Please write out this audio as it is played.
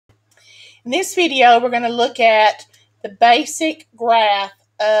In this video, we're going to look at the basic graph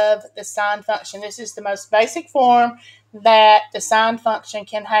of the sine function. This is the most basic form that the sine function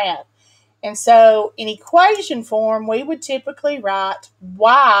can have. And so in equation form, we would typically write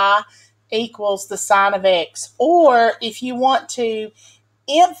y equals the sine of x. Or if you want to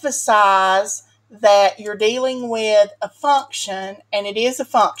emphasize that you're dealing with a function, and it is a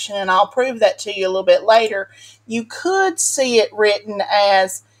function, and I'll prove that to you a little bit later, you could see it written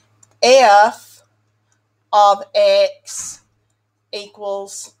as f of x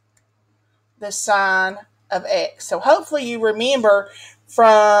equals the sine of x. So hopefully you remember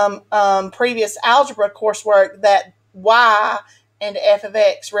from previous algebra coursework that y and f of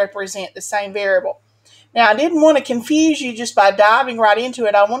x represent the same variable. Now, I didn't want to confuse you just by diving right into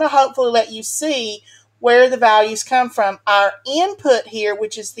it. I want to hopefully let you see where the values come from. Our input here,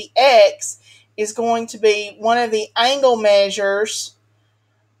 which is the x, is going to be one of the angle measures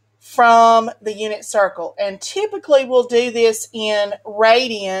from the unit circle. And typically we'll do this in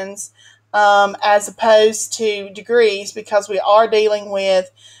radians as opposed to degrees because we are dealing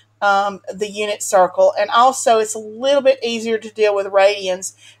with the unit circle. And also it's a little bit easier to deal with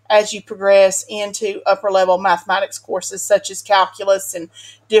radians as you progress into upper level mathematics courses such as calculus and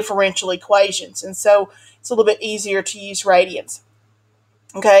differential equations. And so it's a little bit easier to use radians.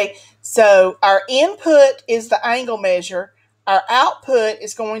 Okay, so our input is the angle measure. Our output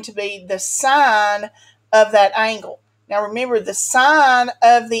is going to be the sine of that angle. Now remember, the sine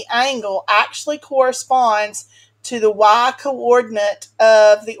of the angle actually corresponds to the y coordinate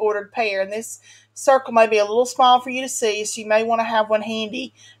of the ordered pair. And this circle may be a little small for you to see, so you may want to have one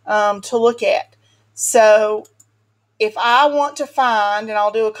handy to look at. So if I want to find, and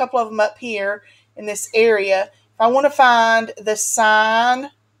I'll do a couple of them up here in this area, if I want to find the sine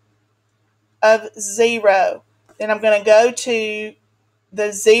of 0, then I'm going to go to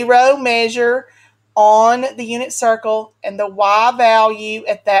the 0 measure on the unit circle, and the y value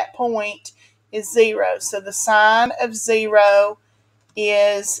at that point is 0. So the sine of 0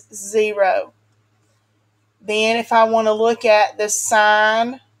 is 0. Then if I want to look at the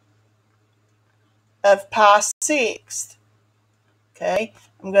sine of pi sixth, okay,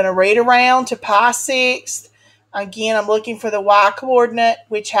 I'm going to read around to pi sixth. Again, I'm looking for the y coordinate,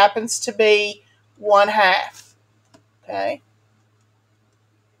 which happens to be 1/2. Okay.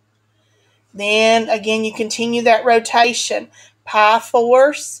 Then again, you continue that rotation. Pi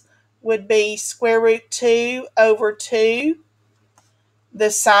fourths would be square root 2 over 2. The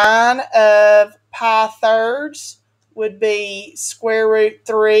sine of pi thirds would be square root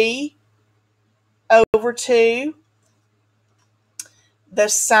 3 over 2. The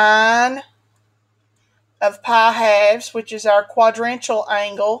sine of pi halves, which is our quadrantial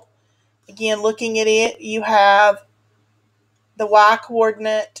angle, again, looking at it, you have the y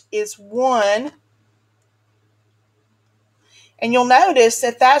coordinate is 1. And you'll notice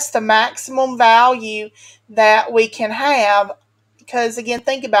that that's the maximum value that we can have because, again,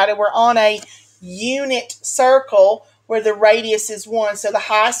 think about it. We're on a unit circle where the radius is 1. So the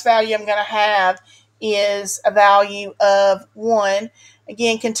highest value I'm going to have is a value of 1.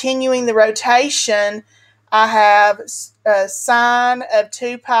 Again, continuing the rotation, I have a sine of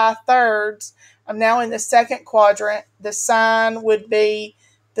 2 pi thirds. I'm now in the second quadrant. The sine would be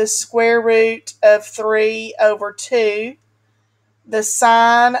the square root of 3 over 2. The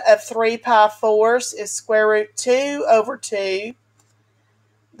sine of 3 pi fourths is square root 2 over 2.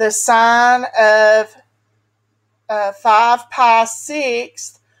 The sine of 5 pi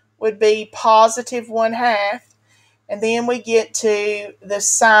sixths would be positive 1/2. And then we get to the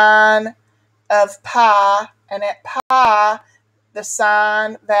sine of pi, and at pi, the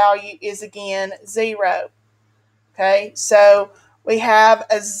sine value is again 0. Okay, so we have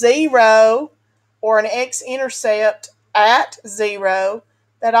a 0 or an x-intercept at 0.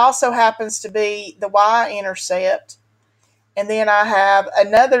 That also happens to be the y-intercept. And then I have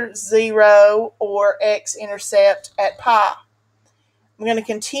another 0 or x-intercept at pi. I'm going to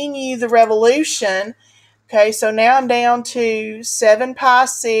continue the revolution. Okay, so now I'm down to 7 pi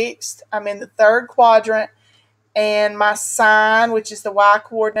sixths. I'm in the third quadrant, and my sine, which is the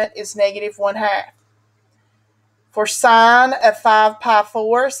y-coordinate, is negative 1/2. For sine of 5 pi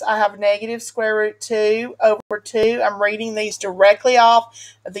fourths, I have negative square root 2 over 2. I'm reading these directly off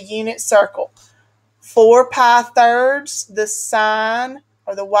of the unit circle. 4 pi thirds, the sine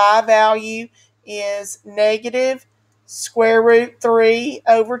or the y value is negative square root 3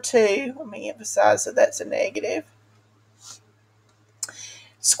 over 2. Let me emphasize that that's a negative.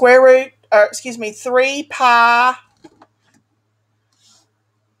 3 pi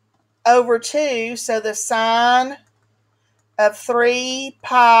over 2. So the sine of 3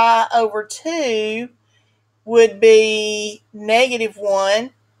 pi over 2 would be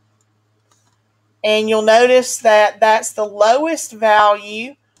 -1. And you'll notice that that's the lowest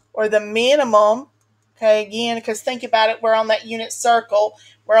value or the minimum. Okay, again, because think about it, we're on that unit circle.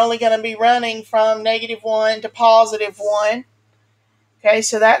 We're only going to be running from -1 to +1. Okay,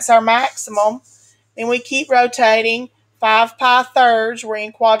 so that's our maximum. Then we keep rotating. 5 pi thirds, we're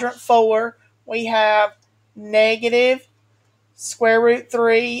in quadrant 4. We have negative square root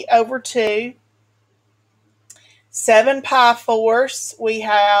 3 over 2. 7 pi fourths, we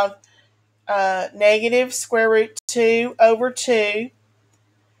have negative square root 2 over 2.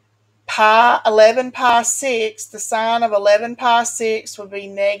 11 pi 6, the sine of 11 pi 6 would be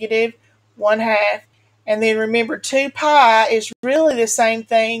 -1/2. And then remember, 2 pi is really the same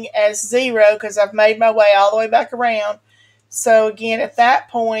thing as 0 because I've made my way all the way back around. So again, at that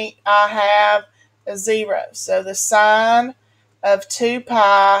point, I have a 0. So the sine of 2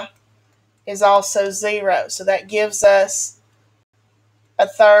 pi is also 0. So that gives us a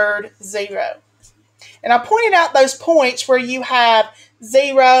third 0. And I pointed out those points where you have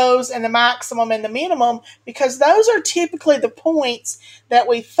zeros and the maximum and the minimum because those are typically the points that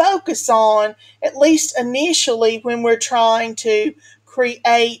we focus on, at least initially, when we're trying to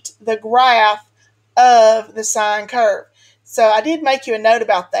create the graph of the sine curve. So I did make you a note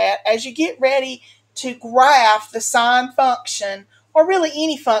about that. As you get ready to graph the sine function, or really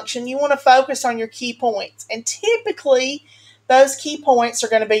any function, you want to focus on your key points. And typically, those key points are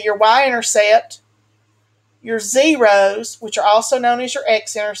going to be your y-intercept, your zeros, which are also known as your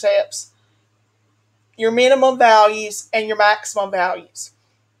x-intercepts, your minimum values, and your maximum values.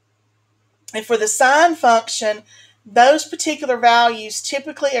 And for the sine function, those particular values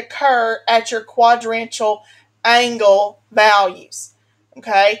typically occur at your quadrantial angle values.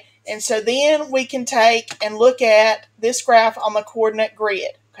 Okay, and so then we can take and look at this graph on the coordinate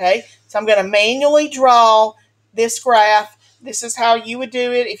grid. Okay, so I'm going to manually draw this graph. This is how you would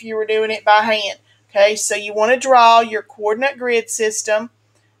do it if you were doing it by hand. Okay, so you want to draw your coordinate grid system.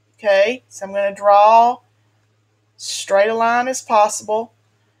 Okay, so I'm going to draw straight a line as possible.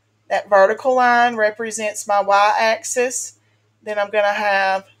 That vertical line represents my y-axis. Then I'm going to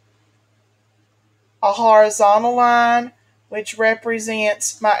have a horizontal line, which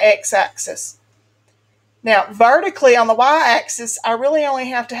represents my x-axis. Now, vertically on the y-axis, I really only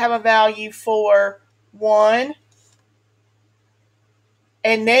have to have a value for 1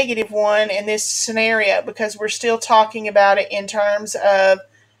 and -1 in this scenario because we're still talking about it in terms of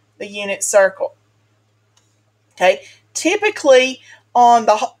the unit circle. Okay, typically on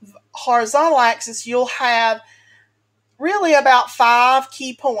the horizontal axis, you'll have really about 5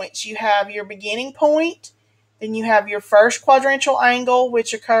 key points. You have your beginning point, then you have your first quadrantial angle,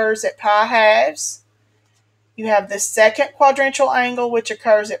 which occurs at pi halves. You have the second quadrantial angle, which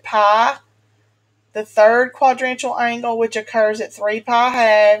occurs at pi. The third quadrantial angle, which occurs at 3 pi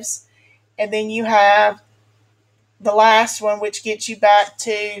halves. And then you have the last one, which gets you back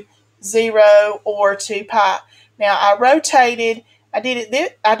to 0 or 2 pi. Now, I did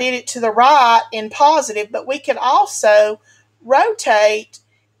it to the right in positive, but we could also rotate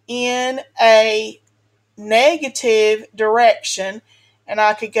in a negative direction, and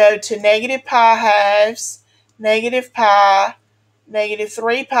I could go to -pi halves, -pi,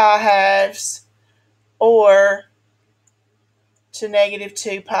 -3 pi halves, or to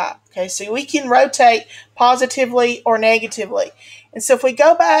 -2 pi. Okay, so we can rotate positively or negatively. And so if we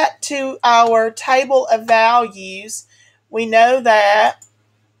go back to our table of values, we know that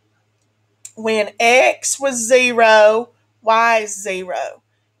when x was 0, y is 0.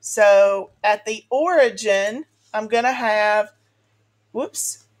 So at the origin, I'm going to have,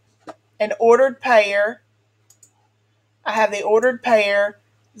 an ordered pair. I have the ordered pair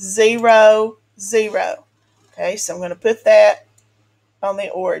 0, 0. Okay, so I'm going to put that on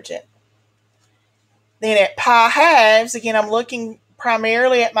the origin. Then at pi halves, again, I'm looking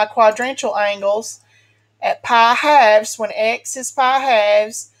primarily at my quadrantial angles. At pi halves, when x is pi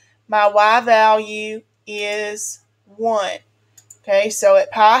halves, my y value is 1. Okay, so at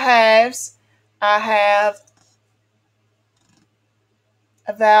pi halves, I have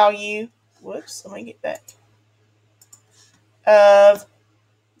a value, let me get back, of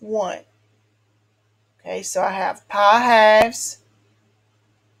 1. Okay, so I have pi halves,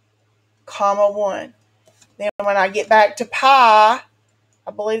 comma 1. Then when I get back to pi,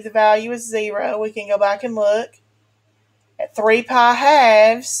 I believe the value is 0. We can go back and look. At 3 pi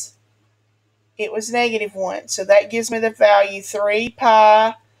halves, it was -1. So that gives me the value 3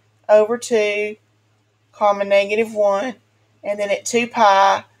 pi over 2, comma -1. And then at 2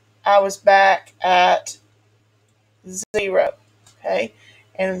 pi, I was back at 0. Okay,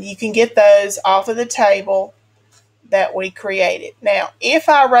 and you can get those off of the table that we created. Now, if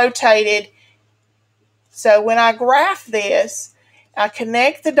I rotated, so when I graph this, I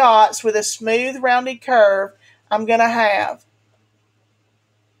connect the dots with a smooth rounded curve, I'm going to have,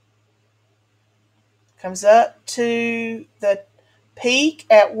 comes up to the peak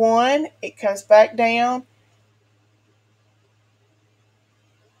at 1, it comes back down.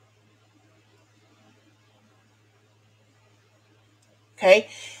 Okay,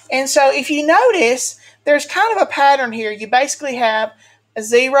 and so if you notice, there's kind of a pattern here. You basically have a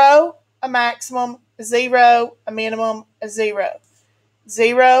 0, a maximum, a 0, a minimum, a 0.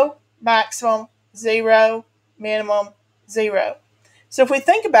 0, maximum, 0, minimum, 0. So if we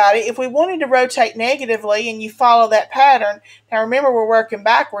think about it, if we wanted to rotate negatively and you follow that pattern, now remember we're working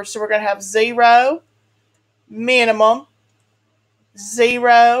backwards, so we're going to have 0, minimum,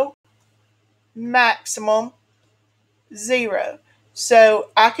 0, maximum, 0.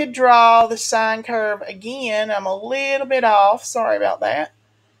 So I could draw the sine curve again. I'm a little bit off. Sorry about that.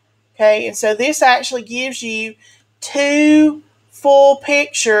 Okay, and so this actually gives you 2 full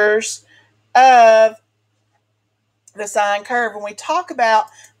pictures of the sine curve. When we talk about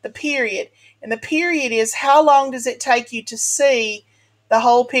the period, and the period is how long does it take you to see the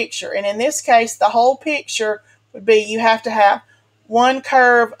whole picture. And in this case, the whole picture would be you have to have one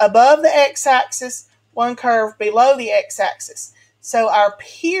curve above the x-axis, one curve below the x-axis. So our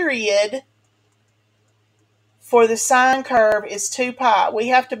period for the sine curve is 2 pi. We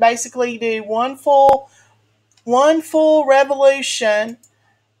have to basically do one full revolution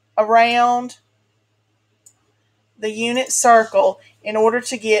around the unit circle in order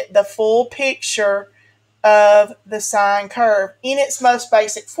to get the full picture of the sine curve in its most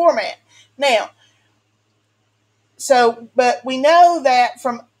basic format. Now, but we know that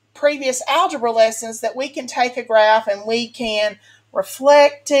from previous algebra lessons that we can take a graph and we can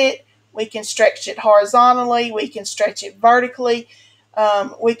reflect it, we can stretch it horizontally, we can stretch it vertically,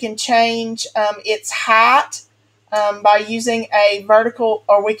 we can change its height by using a vertical,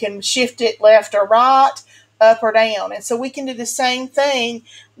 or we can shift it left or right, up or down. And so we can do the same thing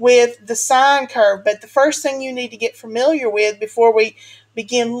with the sine curve. But the first thing you need to get familiar with before we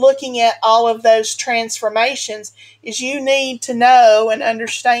begin looking at all of those transformations is you need to know and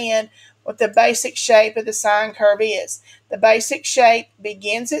understand what the basic shape of the sine curve is. The basic shape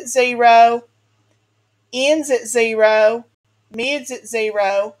begins at 0, ends at 0, mids at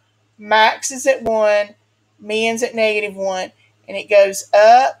 0, max is at 1, min's at -1, and it goes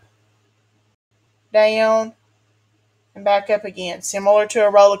up, down, and back up again, similar to a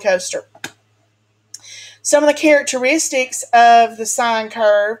roller coaster. Some of the characteristics of the sine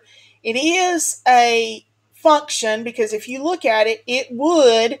curve, it is a function because if you look at it, it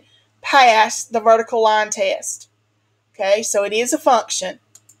would pass the vertical line test. Okay, so it is a function.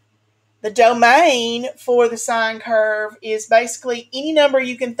 The domain for the sine curve is basically any number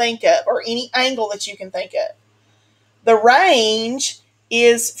you can think of or any angle that you can think of. The range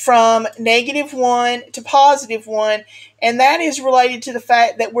is from -1 to +1, and that is related to the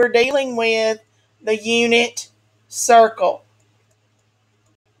fact that we're dealing with the unit circle.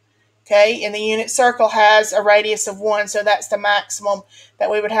 Okay, and the unit circle has a radius of 1, so that's the maximum that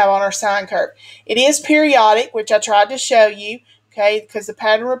we would have on our sine curve. It is periodic, which I tried to show you, okay, because the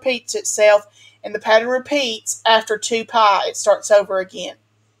pattern repeats itself, and the pattern repeats after 2 pi. It starts over again.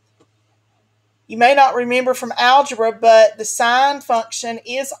 You may not remember from algebra, but the sine function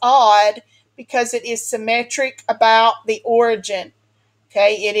is odd because it is symmetric about the origin.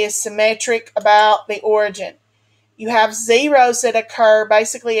 Okay, it is symmetric about the origin. You have zeros that occur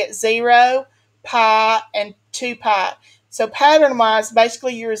basically at 0, pi, and 2 pi. So pattern-wise,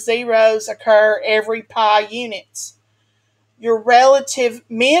 basically your zeros occur every pi units. Your relative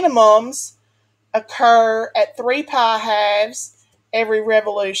minimums occur at 3 pi halves every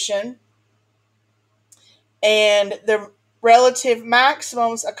revolution. And the relative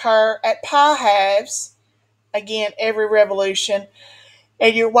maximums occur at pi halves, again, every revolution.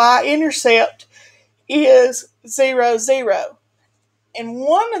 And your y-intercept is 0, 0. And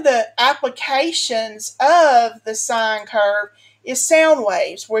one of the applications of the sine curve is sound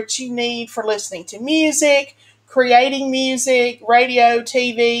waves, which you need for listening to music, creating music, radio,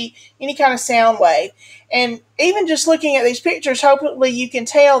 TV, any kind of sound wave. And even just looking at these pictures, hopefully you can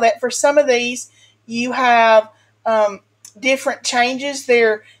tell that for some of these, you have different changes.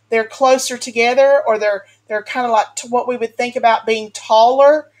 They're closer together, or they're kind of like what we would think about being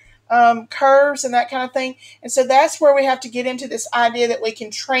taller curves and that kind of thing. And so that's where we have to get into this idea that we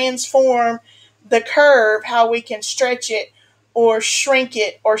can transform the curve, how we can stretch it or shrink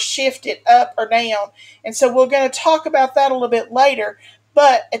it or shift it up or down. And so we're going to talk about that a little bit later.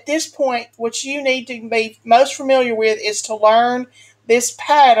 But at this point, what you need to be most familiar with is to learn this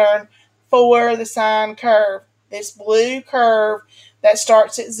pattern for the sine curve. This blue curve that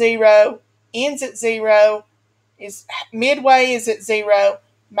starts at 0, ends at 0, is midway is at 0,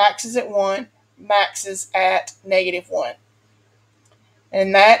 maxes at 1, maxes at -1.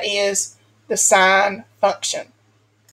 And that is the sine function.